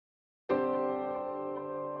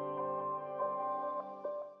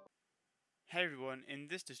Hey everyone, in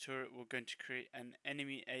this tutorial we're going to create an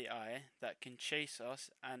enemy AI that can chase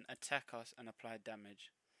us and attack us and apply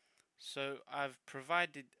damage. So I've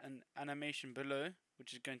provided an animation below,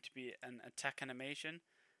 which is going to be an attack animation,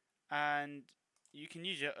 and you can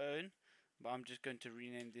use your own, but I'm just going to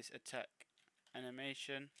rename this attack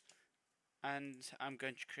animation, and I'm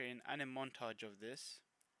going to create an anim montage of this,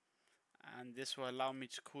 and this will allow me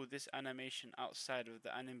to call this animation outside of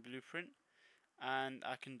the anim blueprint, and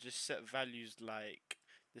I can just set values like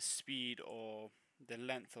the speed or the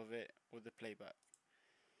length of it or the playback.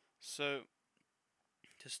 So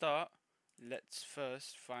to start, let's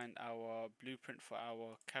first find our blueprint for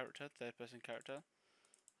our character, third person character.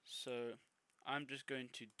 So I'm just going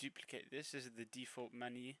to duplicate this. This is the default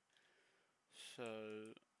menu. So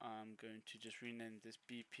I'm going to just rename this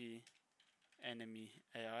BP enemy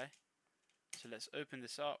AI. So let's open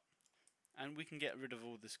this up, and we can get rid of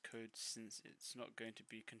all this code since it's not going to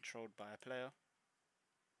be controlled by a player.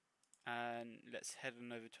 And let's head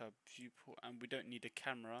on over to our viewport, and we don't need a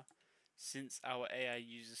camera since our AI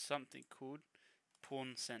uses something called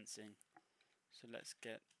pawn sensing. So let's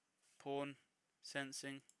get pawn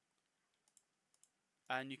sensing,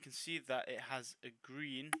 and you can see that it has a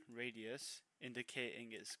green radius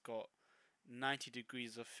indicating it's got 90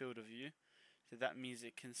 degrees of field of view. So that means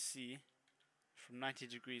it can see from 90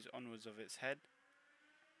 degrees onwards of its head.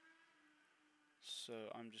 So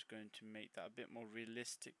I'm just going to make that a bit more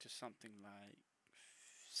realistic to something like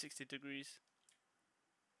 60 degrees.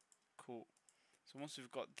 Cool. So once we've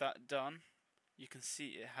got that done, you can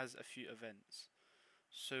see it has a few events.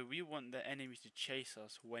 So we want the enemy to chase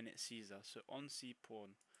us when it sees us. So on see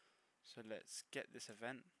pawn. So let's get this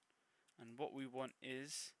event. And what we want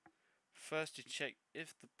is first to check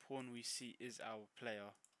if the pawn we see is our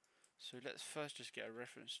player. So let's first just get a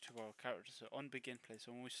reference to our character. So on begin play,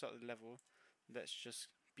 so when we start the level, let's just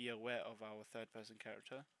be aware of our third person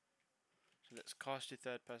character. So let's cast a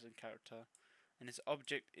third person character, and its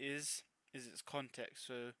object is its context.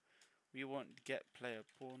 So we want get player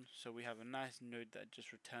pawn, so we have a nice node that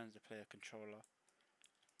just returns the player controller,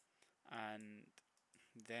 and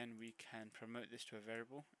then we can promote this to a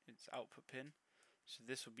variable, its output pin. So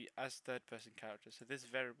this will be as third person character. So this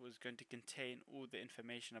variable is going to contain all the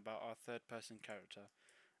information about our third person character,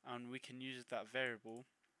 and we can use that variable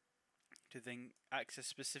to then access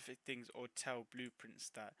specific things or tell blueprints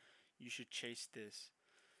that you should chase this.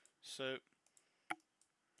 So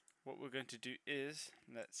what we're going to do is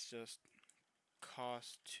let's just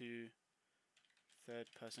cast to third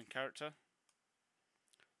person character.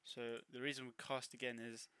 So the reason we cast again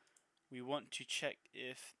is we want to check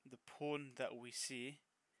if the pawn that we see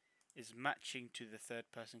is matching to the third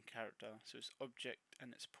person character. So its object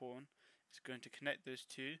and its pawn is going to connect those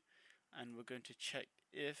two, and we're going to check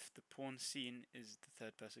if the pawn seen is the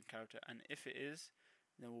third person character, and if it is,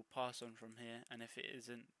 then we'll pass on from here, and if it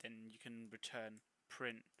isn't, then you can return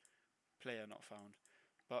print player not found.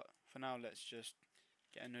 But for now, let's just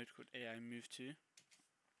get a node called AI move to,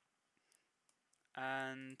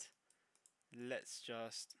 and let's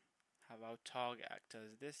just have our target actor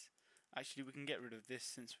as this. Actually, we can get rid of this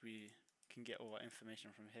since we can get all our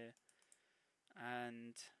information from here.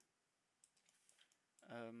 And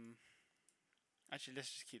actually,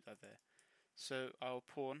 let's just keep that there. So our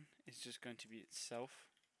pawn is just going to be itself,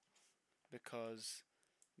 because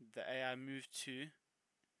the AI move to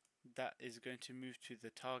that is going to move to the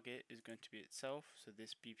target is going to be itself. So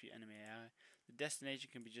this BP enemy AI. The destination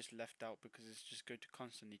can be just left out because it's just going to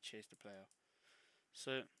constantly chase the player.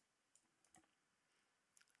 So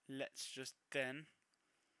let's just then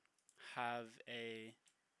have a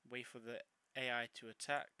way for the AI to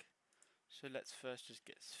attack. So let's first just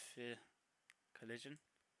get sphere collision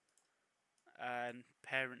and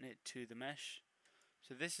parent it to the mesh.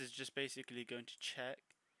 So this is just basically going to check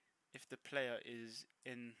if the player is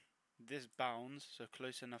in this bounds, so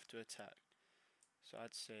close enough to attack. So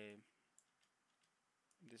I'd say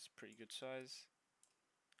this is pretty good size.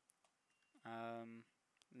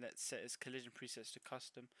 Let's set its collision presets to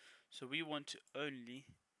custom. So we want to only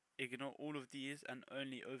ignore all of these and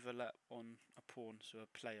only overlap on a pawn, so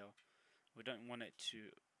a player. We don't want it to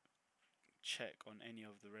check on any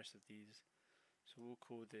of the rest of these. So we'll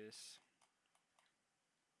call this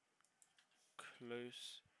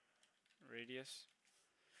close radius,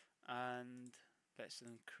 and let's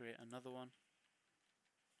then create another one.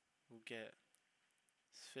 We'll get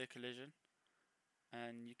sphere collision,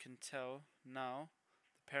 and you can tell now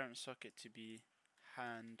the parent socket to be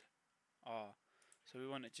hand R. So we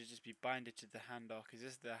want it to just be binded to the hand R, because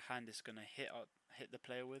this is the hand it's going to hit the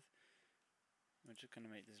player with. We're just going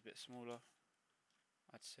to make this a bit smaller.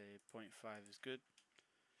 I'd say 0.5 is good.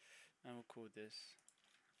 and we'll call this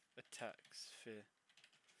attack sphere.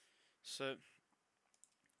 So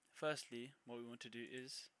firstly, what we want to do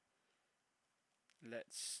is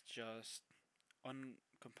let's just on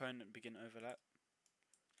component begin overlap,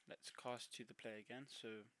 let's cast to the player again. So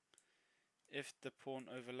if the pawn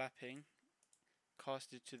overlapping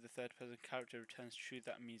casted to the third person character returns true,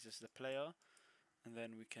 that means it's the player, and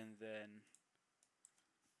then we can then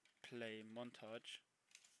play montage,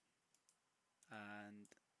 and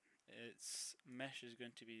its mesh is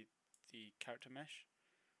going to be the character mesh.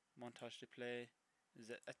 Montage to play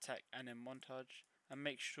is attack and then montage, and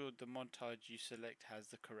make sure the montage you select has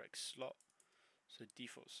the correct slot. So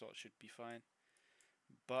default slot should be fine,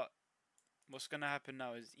 but what's going to happen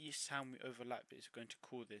now is each time we overlap it's going to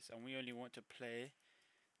call this, and we only want to play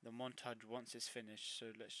the montage once it's finished. So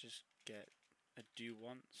let's just get a do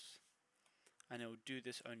once, and it will do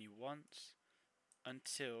this only once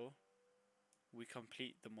until we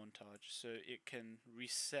complete the montage. So it can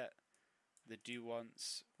reset the do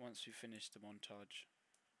once we finish the montage,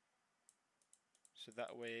 so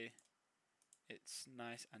that way it's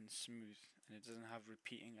nice and smooth and it doesn't have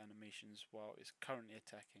repeating animations while it's currently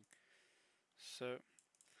attacking. So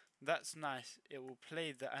that's nice. It will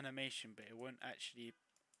play the animation but it won't actually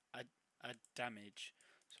add damage.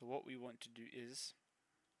 So what we want to do is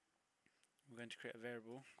we're going to create a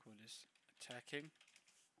variable, call this attacking,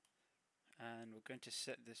 and we're going to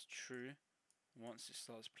set this true once it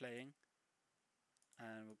starts playing,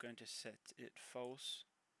 and we're going to set it false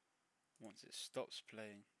once it stops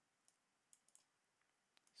playing.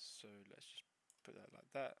 So let's just put that like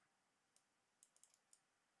that.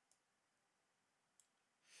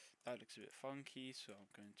 That looks a bit funky, so I'm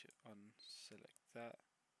going to unselect that,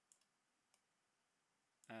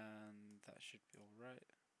 and that should be alright.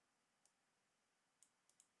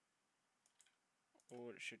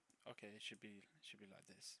 Or it should, okay, it should be like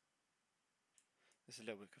this. It's a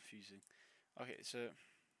little bit confusing. Okay, so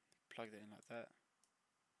plug that in like that.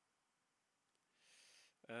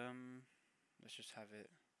 Let's just have it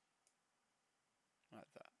like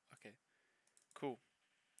that. Okay, cool.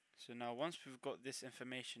 So now once we've got this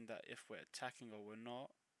information that if we're attacking or we're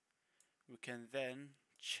not, we can then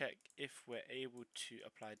check if we're able to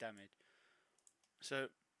apply damage. So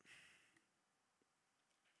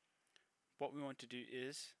what we want to do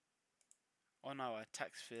is on our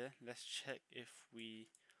attack sphere, let's check if we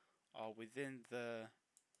are within the,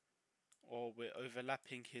 or we're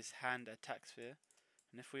overlapping his hand attack sphere,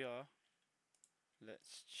 and if we are,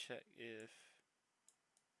 let's check if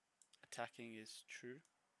attacking is true,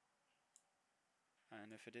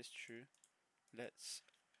 and if it is true, let's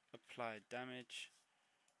apply damage.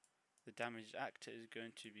 The damaged actor is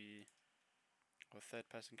going to be our third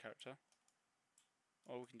person character,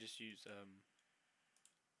 or we can just use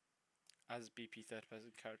as BP third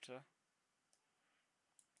person character,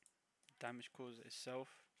 damage cause itself,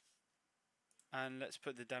 and let's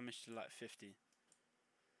put the damage to like 50.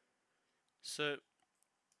 So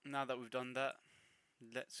now that we've done that,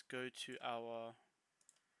 let's go to our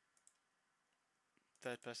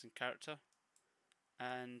third person character,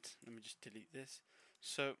 and let me just delete this.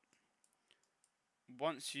 So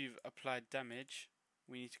once you've applied damage,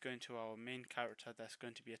 we need to go into our main character that's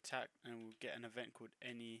going to be attacked, and we'll get an event called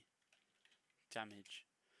any damage.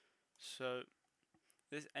 So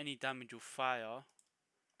this any damage will fire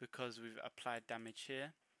because we've applied damage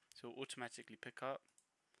here, so it'll automatically pick up,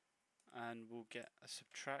 and we'll get a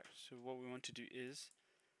subtract. So what we want to do is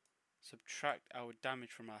subtract our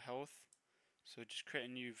damage from our health. So just create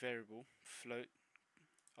a new variable, float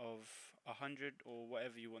of 100 or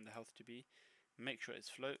whatever you want the health to be. Make sure it's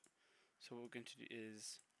float. So what we're going to do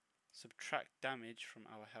is subtract damage from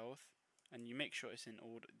our health, and you make sure it's in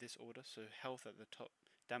this order, so health at the top,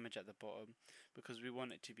 damage at the bottom, because we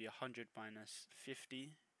want it to be 100 minus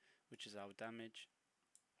 50, which is our damage,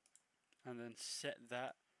 and then set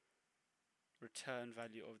that return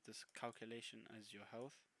value of this calculation as your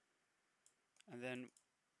health. And then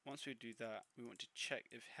once we do that, we want to check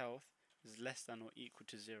if health is less than or equal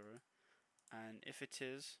to 0, and if it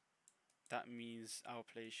is, that means our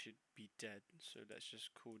player should be dead. So let's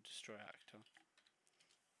just call destroy actor.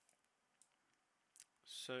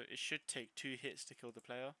 So it should take 2 hits to kill the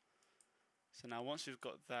player. So now once we've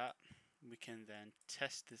got that, we can then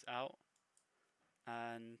test this out,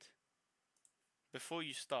 and before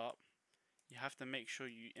you start, you have to make sure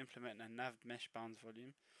you implement a nav mesh bounds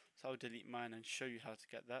volume. So I'll delete mine and show you how to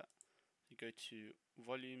get that. You go to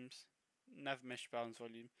volumes, nav mesh bounds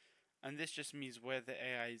volume, and this just means where the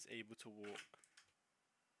AI is able to walk.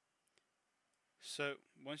 So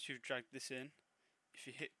once you've dragged this in, if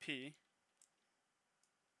you hit P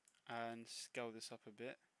and scale this up a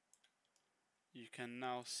bit, you can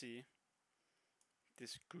now see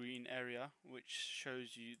this green area which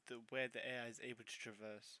shows you where the AI is able to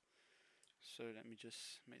traverse. So let me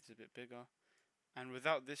just make this a bit bigger. And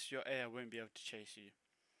without this, your AI won't be able to chase you.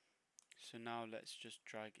 So now let's just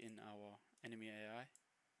drag in our enemy AI.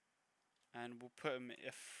 And we'll put them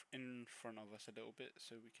in front of us a little bit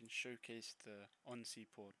so we can showcase the on-sea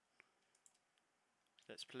port.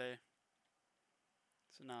 Let's play.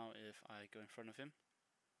 So now if I go in front of him,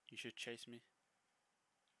 he should chase me.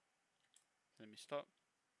 Let me stop,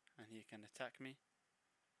 and he can attack me.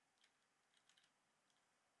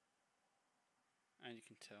 And you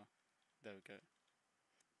can tell. There we go.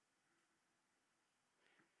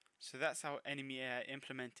 So that's how enemy AI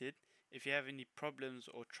implemented. If you have any problems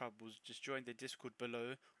or troubles, just join the Discord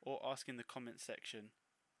below or ask in the comment section.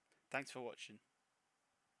 Thanks for watching.